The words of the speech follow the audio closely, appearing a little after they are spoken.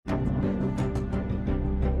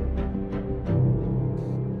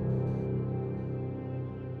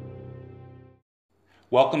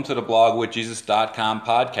Welcome to the blogwithjesus.com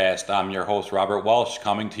podcast. I'm your host, Robert Welsh,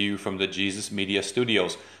 coming to you from the Jesus Media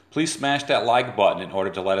Studios. Please smash that like button in order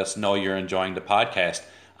to let us know you're enjoying the podcast.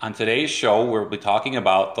 On today's show, we'll be talking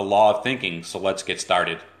about the law of thinking, so let's get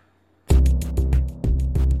started.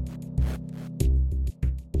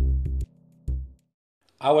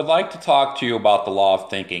 I would like to talk to you about the law of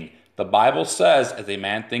thinking. The Bible says, as a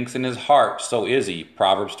man thinks in his heart, so is he,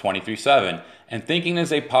 Proverbs 23:7. And thinking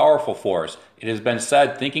is a powerful force. It has been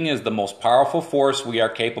said thinking is the most powerful force we are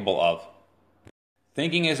capable of.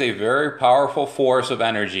 Thinking is a very powerful force of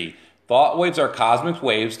energy. Thought waves are cosmic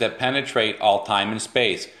waves that penetrate all time and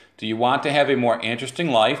space. Do you want to have a more interesting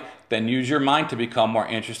life? Then use your mind to become more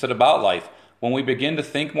interested about life. When we begin to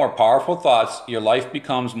think more powerful thoughts, your life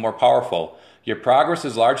becomes more powerful. Your progress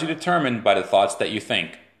is largely determined by the thoughts that you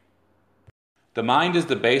think. The mind is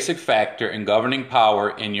the basic factor in governing power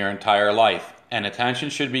in your entire life, and attention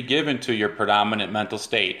should be given to your predominant mental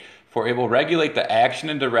state, for it will regulate the action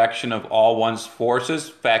and direction of all one's forces,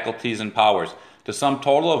 faculties, and powers, the sum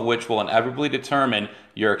total of which will inevitably determine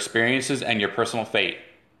your experiences and your personal fate.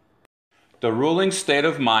 The ruling state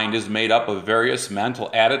of mind is made up of various mental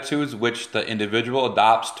attitudes which the individual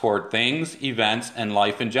adopts toward things, events, and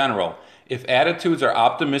life in general. If attitudes are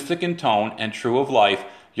optimistic in tone and true of life,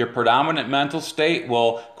 your predominant mental state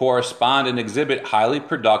will correspond and exhibit highly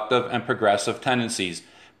productive and progressive tendencies,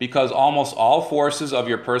 because almost all forces of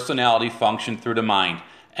your personality function through the mind,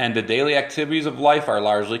 and the daily activities of life are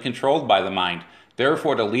largely controlled by the mind.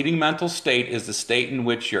 Therefore, the leading mental state is the state in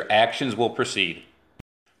which your actions will proceed.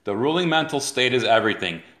 The ruling mental state is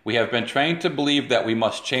everything. We have been trained to believe that we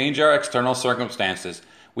must change our external circumstances.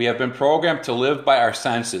 We have been programmed to live by our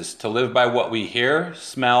senses, to live by what we hear,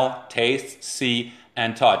 smell, taste, see,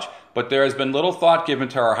 and touch. But there has been little thought given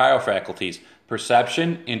to our higher faculties: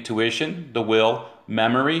 perception, intuition, the will,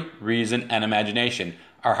 memory, reason, and imagination.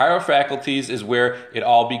 Our higher faculties is where it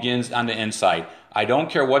all begins on the inside. I don't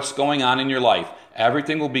care what's going on in your life.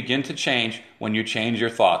 Everything will begin to change when you change your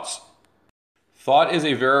thoughts. Thought is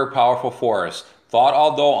a very powerful force. Thought,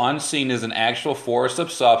 although unseen, is an actual force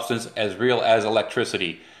of substance as real as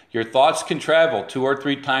electricity. Your thoughts can travel 2 or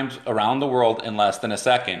 3 times around the world in less than a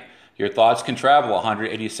second. Your thoughts can travel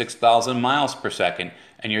 186,000 miles per second,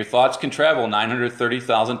 and your thoughts can travel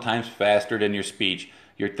 930,000 times faster than your speech.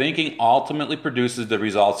 Your thinking ultimately produces the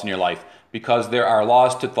results in your life, because there are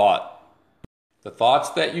laws to thought. The thoughts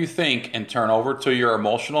that you think and turn over to your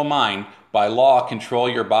emotional mind, by law, control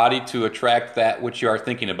your body to attract that which you are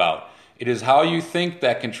thinking about. It is how you think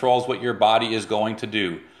that controls what your body is going to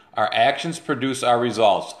do. Our actions produce our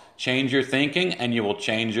results. Change your thinking and you will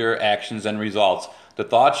change your actions and results. The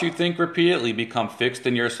thoughts you think repeatedly become fixed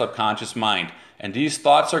in your subconscious mind, and these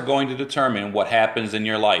thoughts are going to determine what happens in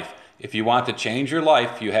your life. If you want to change your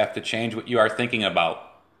life, you have to change what you are thinking about.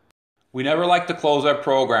 We never like to close our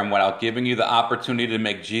program without giving you the opportunity to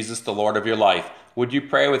make Jesus the Lord of your life. Would you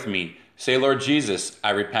pray with me? Say, Lord Jesus,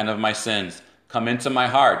 I repent of my sins. Come into my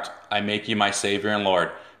heart. I make you my Savior and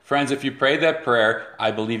Lord. Friends, if you prayed that prayer,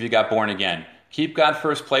 I believe you got born again. Keep God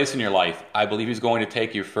first place in your life. I believe He's going to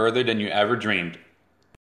take you further than you ever dreamed.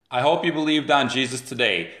 I hope you believed on Jesus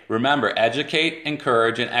today. Remember, educate,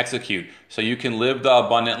 encourage, and execute so you can live the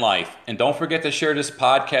abundant life. And don't forget to share this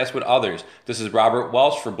podcast with others. This is Robert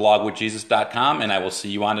Welsh for blogwithjesus.com, and I will see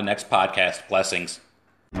you on the next podcast. Blessings.